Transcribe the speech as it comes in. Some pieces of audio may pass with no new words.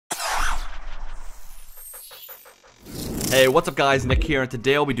Hey, what's up guys, Nick here, and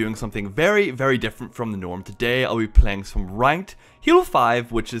today I'll be doing something very different from the norm. Today I'll be playing some ranked Halo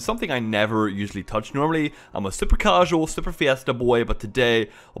 5, which is something I never usually touch. Normally, I'm a super casual, super fiesta boy, but today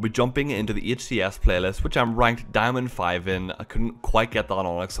I'll be jumping into the HCS playlist, which I'm ranked Diamond 5 in. I couldn't quite get that on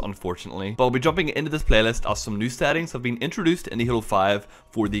Onyx, unfortunately. But I'll be jumping into this playlist as some new settings have been introduced in Halo 5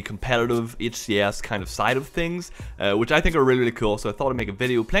 for the competitive HCS kind of side of things, which I think are really cool. So I thought I'd make a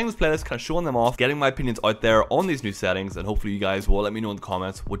video playing this playlist, kind of showing them off, getting my opinions out there on these new settings, and hopefully you guys will let me know in the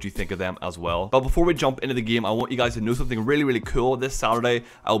comments what you think of them as well. But before we jump into the game, I want you guys to know something really cool. This Saturday,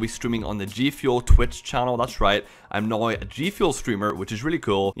 I'll be streaming on the G Fuel Twitch channel. That's right, I'm now a G Fuel streamer, which is really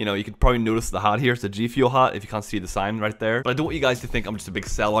cool. You know, you can probably notice the hat here. It's a G Fuel hat if you can't see the sign right there. But I don't want you guys to think I'm just a big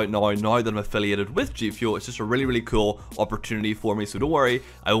sellout now that I'm affiliated with G Fuel. It's just a really cool opportunity for me. So don't worry,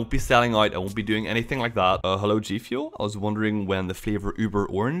 I won't be selling out. I won't be doing anything like that. Hello G Fuel. I was wondering when the flavor Uber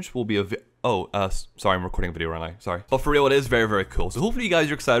Orange will be available. Sorry, I'm recording a video right now, sorry. But for real, it is very cool. So hopefully you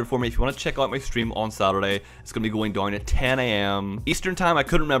guys are excited for me. If you want to check out my stream on Saturday, it's going to be going down at 10 AM Eastern time. I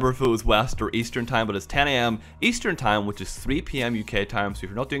couldn't remember if it was West or Eastern time, but it's 10 AM Eastern time, which is 3 PM UK time. So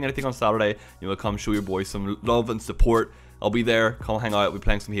if you're not doing anything on Saturday, you know, come show your boys some love and support. I'll be there, come hang out, we'll be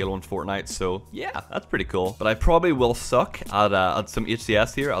playing some Halo and Fortnite, so yeah, that's pretty cool. But I probably will suck at some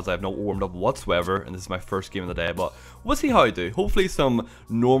HCS here, as I have not warmed up whatsoever, and this is my first game of the day, but we'll see how I do. Hopefully some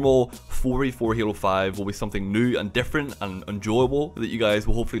normal 4v4 Halo 5 will be something new and different and enjoyable that you guys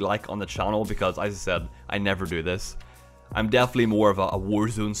will hopefully like on the channel, because as I said, I never do this. I'm definitely more of a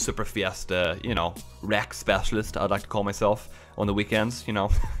Warzone Super Fiesta, you know, wreck specialist, I'd like to call myself, on the weekends, you know.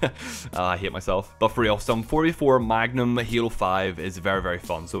 I hate myself. But for real, some 4v4 Magnum Halo 5 is very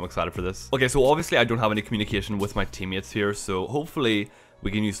fun, so I'm excited for this. Okay, so obviously I don't have any communication with my teammates here, so hopefully we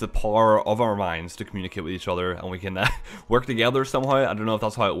can use the power of our minds to communicate with each other, and we can work together somehow. I don't know if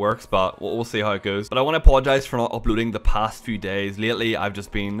that's how it works, but we'll see how it goes. But I want to apologize for not uploading the past few days. Lately, I've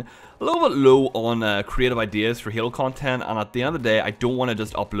just been a little bit low on creative ideas for Halo content, and at the end of the day, I don't want to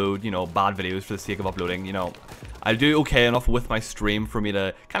just upload, you know, bad videos for the sake of uploading, you know. I do okay enough with my stream for me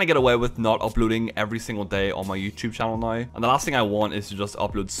to kind of get away with not uploading every single day on my YouTube channel now. And the last thing I want is to just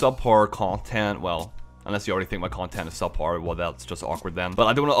upload subpar content, well, unless you already think my content is subpar, well, that's just awkward then. But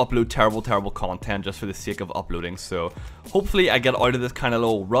I don't want to upload terrible content just for the sake of uploading. So hopefully I get out of this kind of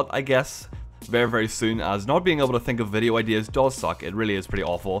little rut, I guess, very soon, as not being able to think of video ideas does suck. It really is pretty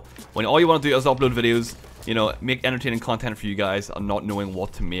awful. When all you want to do is upload videos, you know, make entertaining content for you guys and not knowing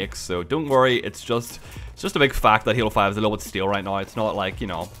what to make. So don't worry, it's just a big fact that Halo 5 is a little bit stale right now. It's not like, you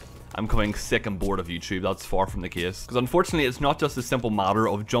know, I'm coming sick and bored of YouTube. That's far from the case. Because unfortunately, it's not just a simple matter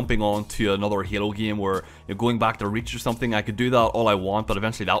of jumping on to another Halo game or, you know, going back to Reach or something. I could do that all I want, but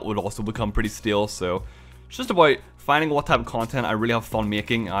eventually that would also become pretty stale. So it's just about finding what type of content I really have fun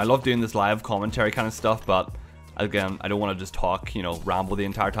making. I love doing this live commentary kind of stuff, but again, I don't want to just talk, you know, ramble the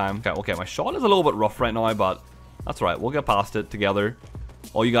entire time. Okay, my shot is a little bit rough right now, but that's alright. We'll get past it together.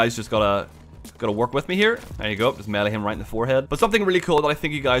 All you guys just gotta work with me here. There you go, just melee him right in the forehead. But something really cool that I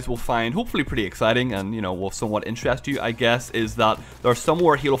think you guys will find hopefully pretty exciting and, you know, will somewhat interest you, I guess, is that there are some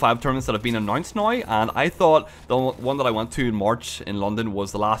more Halo 5 tournaments that have been announced now, and I thought the one that I went to in March in London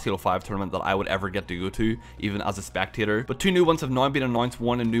was the last Halo 5 tournament that I would ever get to go to, even as a spectator. But two new ones have now been announced,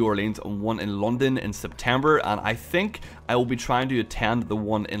 one in New Orleans and one in London in September, and I think I will be trying to attend the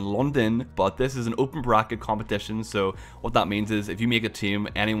one in London, but this is an open bracket competition, so what that means is if you make a team,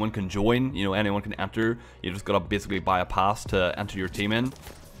 anyone can join, you know, anyone can enter. You just gotta basically buy a pass to enter your team in.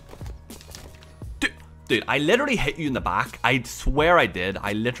 Dude, I literally hit you in the back. I swear I did.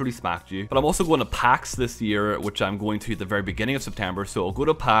 I literally smacked you. But I'm also going to PAX this year, which I'm going to at the very beginning of September. So I'll go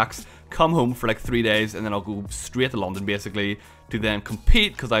to PAX, come home for like 3 days, and then I'll go straight to London basically to then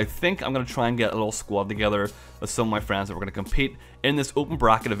compete, because I think I'm going to try and get a little squad together with some of my friends that we're going to compete in this open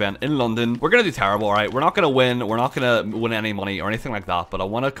bracket event in London. We're going to do terrible, alright? We're not going to win. We're not going to win any money or anything like that, but I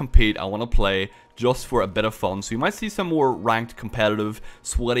want to compete. I want to play just for a bit of fun. So you might see some more ranked, competitive,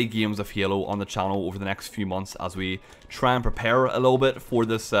 sweaty games of Halo on the channel over the next few months as we try and prepare a little bit for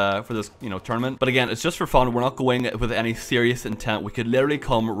this you know, tournament. But again, it's just for fun. We're not going with any serious intent. We could literally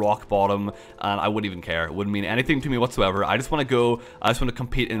come rock bottom and I wouldn't even care. It wouldn't mean anything to me whatsoever. I just want to go, I just want to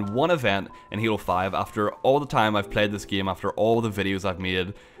compete in one event in Halo 5 after all the time I've played this game, after all the videos I've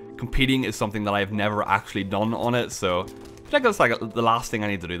made. Competing is something that I've never actually done on it, so I think that's like the last thing I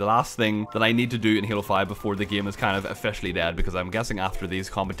need to do. The last thing that I need to do in Halo 5 before the game is kind of officially dead, because I'm guessing after these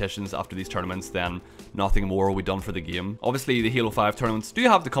competitions, after these tournaments, then nothing more will be done for the game. Obviously, the Halo 5 tournaments do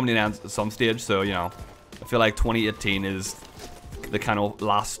have to come to an end at some stage, so, you know, I feel like 2018 is the kind of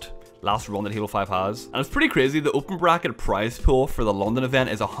last last run that Halo 5 has. And it's pretty crazy. The open bracket prize pool for the London event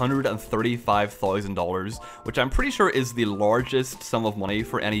is $135,000, which I'm pretty sure is the largest sum of money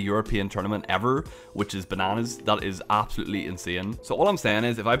for any European tournament ever, which is bananas. That is absolutely insane. So all I'm saying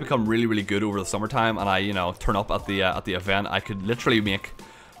is if I become really, really good over the summertime and I, you know, turn up at the event, I could literally make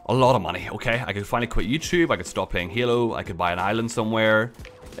a lot of money, okay? I could finally quit YouTube, I could stop playing Halo, I could buy an island somewhere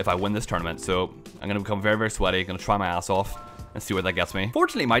if I win this tournament. So I'm gonna become very, very sweaty, gonna try my ass off and see where that gets me.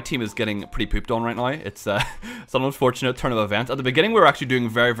 Fortunately, my team is getting pretty pooped on right now. It's it's an unfortunate turn of events. At the beginning, we were actually doing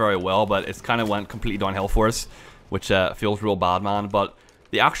very, very well, but it's kind of went completely downhill for us, which feels real bad, man. But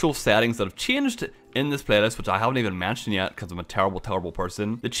the actual settings that have changed in this playlist, which I haven't even mentioned yet because I'm a terrible, terrible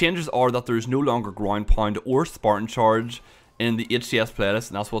person. The changes are that there's no longer ground pound or Spartan charge in the HCS playlist,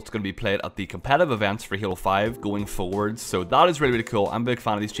 and that's what's going to be played at the competitive events for Halo 5 going forward. So that is really, really cool. I'm a big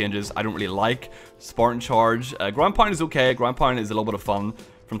fan of these changes. I don't really like Spartan charge. Ground pound is okay. Ground pound is a little bit of fun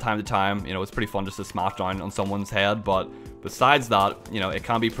from time to time. You know, it's pretty fun just to smash down on someone's head, but besides that, you know, it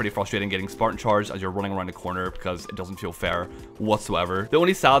can be pretty frustrating getting Spartan charge as you're running around the corner because it doesn't feel fair whatsoever. The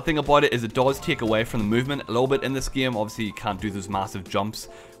only sad thing about it is it does take away from the movement a little bit in this game. Obviously, you can't do those massive jumps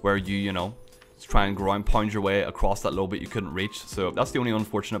where you know, try and ground pound your way across that little bit you couldn't reach. So that's the only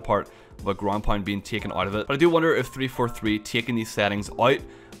unfortunate part about ground pound being taken out of it. But I do wonder if 343 taking these settings out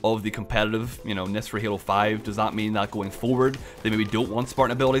of the competitive, you know, ness for Halo 5, does that mean that going forward they maybe don't want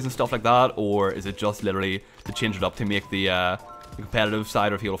Spartan abilities and stuff like that, or is it just literally to change it up to make the competitive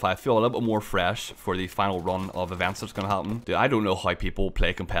side of Halo 5 feel a little bit more fresh for the final run of events that's going to happen? Dude, I don't know how people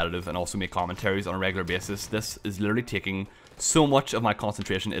play competitive and also make commentaries on a regular basis. This is literally taking so much of my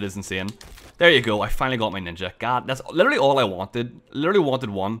concentration. It is insane. There you go. I finally got my ninja. God, that's literally all I wanted. Literally wanted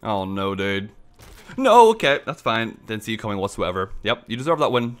one. Oh no, dude. No, okay, that's fine. Didn't see you coming whatsoever. Yep, you deserve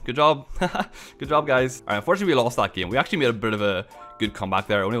that win. Good job. Good job, guys. Alright, unfortunately, we lost that game. We actually made a bit of a good comeback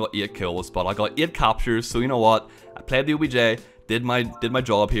there. I only got 8 kills, but I got 8 captures. So you know what? I played the OBJ, did my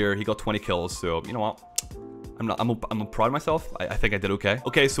job here. He got 20 kills. So you know what? I'm proud of myself. I think I did okay.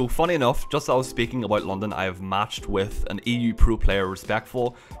 Okay, so funny enough, just as I was speaking about London, I have matched with an EU pro player,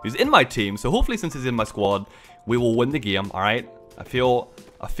 Respectful, who's in my team. So hopefully, since he's in my squad, we will win the game. All right. I feel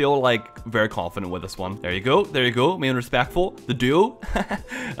like very confident with this one. There you go. There you go. Me and Respectful, the duo.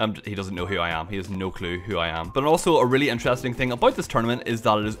 He doesn't know who I am. He has no clue who I am. But also a really interesting thing about this tournament is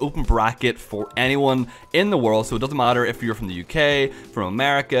that it is open bracket for anyone in the world. So it doesn't matter if you're from the UK, from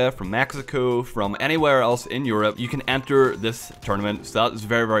America, from Mexico, from anywhere else in Europe, you can enter this tournament. So that is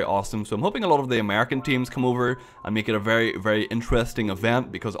very, very awesome. So I'm hoping a lot of the American teams come over and make it a very, very interesting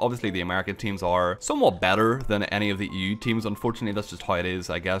event, because obviously the American teams are somewhat better than any of the EU teams. Unfortunately, that's just how it is.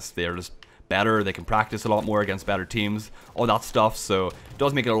 I guess they're just better, they can practice a lot more against better teams, all that stuff, so it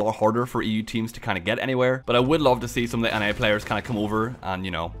does make it a lot harder for EU teams to kind of get anywhere. But I would love to see some of the NA players kind of come over and,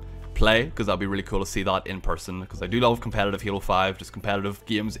 you know, play, because that'd be really cool to see that in person, because I do love competitive Halo 5, just competitive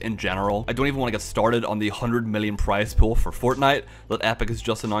games in general. I don't even want to get started on the 100 million prize pool for Fortnite that Epic has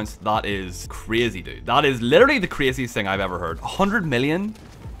just announced. That is crazy, dude. That is literally the craziest thing I've ever heard. 100 million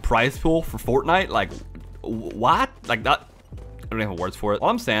prize pool for Fortnite? Like, what? Like that? I don't have words for it. All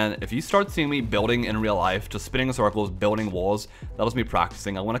I'm saying, if you start seeing me building in real life, just spinning in circles, building walls, that was me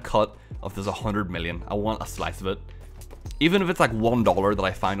practicing. I want a cut of this 100 million. I want a slice of it. Even if it's like $1 that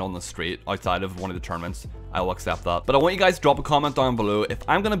I find on the street outside of one of the tournaments, I will accept that. But I want you guys to drop a comment down below. If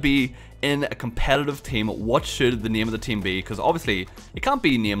I'm going to be in a competitive team, what should the name of the team be? Because obviously, it can't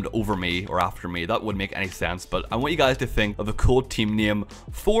be named over me or after me. That wouldn't make any sense. But I want you guys to think of a cool team name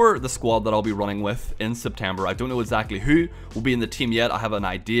for the squad that I'll be running with in September. I don't know exactly who will be in the team yet. I have an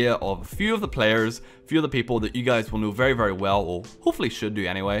idea of a few of the players, a few of the people that you guys will know very, very well, or hopefully should do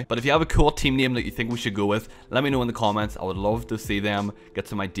anyway. But if you have a cool team name that you think we should go with, let me know in the comments. I would love to see them, get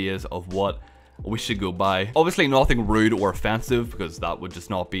some ideas of what we should go by. Obviously nothing rude or offensive, because that would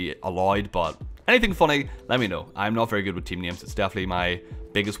just not be allowed, but anything funny, let me know. I'm not very good with team names. It's definitely my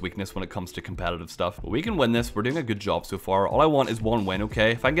biggest weakness when it comes to competitive stuff. But we can win this. We're doing a good job so far. All I want is one win,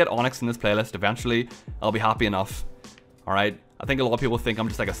 okay? If I can get Onyx in this playlist eventually, I'll be happy enough. All right? I think a lot of people think I'm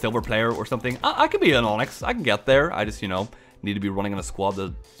just like a silver player or something. I could be an Onyx. I can get there. I just, you know, need to be running in a squad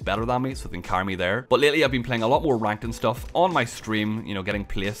that's better than me so they can carry me there. But lately I've been playing a lot more ranked and stuff on my stream, you know, getting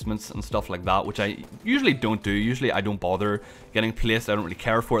placements and stuff like that, which I usually don't do. Usually I don't bother getting placed. I don't really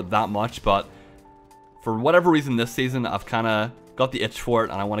care for it that much, but for whatever reason this season I've kind of got the itch for it,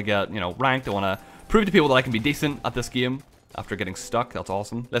 and I want to get, you know, ranked. I want to prove to people that I can be decent at this game after getting stuck. That's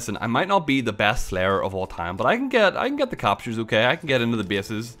awesome. Listen, I might not be the best slayer of all time, but I can get the captures, okay? I can get into the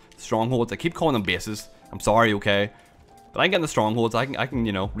bases, strongholds. I keep calling them bases. I'm sorry, okay? But I can get in the strongholds. I can,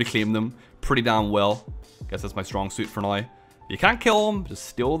 you know, reclaim them pretty damn well. Guess that's my strong suit for now. You can't kill them, just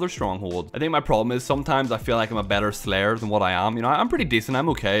steal their stronghold. I think my problem is sometimes I feel like I'm a better slayer than what I am. You know, I'm pretty decent, I'm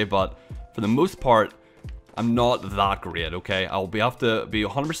okay, but for the most part, I'm not that great, okay? Have to be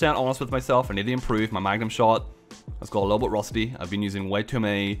 100% honest with myself. I need to improve my magnum shot. It's got a little bit rusty. I've been using way too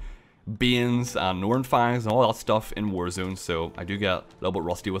many beans and Norn fangs and all that stuff in Warzone, so I do get a little bit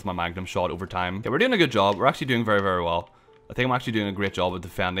rusty with my magnum shot over time. Okay, we're doing a good job. We're actually doing very, very well. I think I'm actually doing a great job of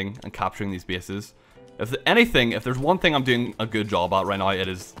defending and capturing these bases. If anything, if there's one thing I'm doing a good job at right now, it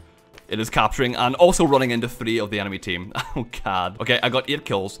is capturing and also running into 3 of the enemy team. Oh god. Okay, I got 8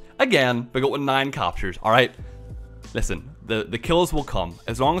 kills. Again, we got with 9 captures. Alright. Listen, the kills will come.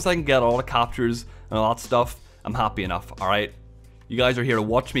 As long as I can get all the captures and all that stuff, I'm happy enough. Alright. You guys are here to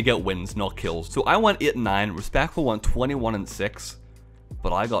watch me get wins, not kills. So I went 8 and 9. Respectful went 21 and 6.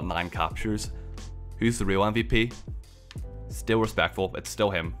 But I got 9 captures. Who's the real MVP? Still Respectful. It's still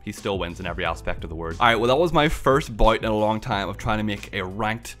him. He still wins in every aspect of the word. Alright, well that was my first bout in a long time of trying to make a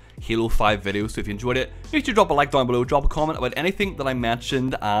ranked Halo 5 video. So if you enjoyed it, make sure you drop a like down below, drop a comment about anything that I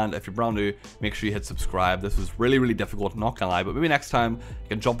mentioned, and if you're brand new, make sure you hit subscribe. This was really, really difficult, not gonna lie, but maybe next time you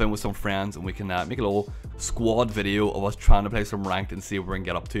can jump in with some friends and we can make a little squad video of us trying to play some ranked and see what we can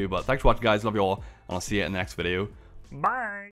get up to. But thanks for watching, guys. Love you all, and I'll see you in the next video. Bye.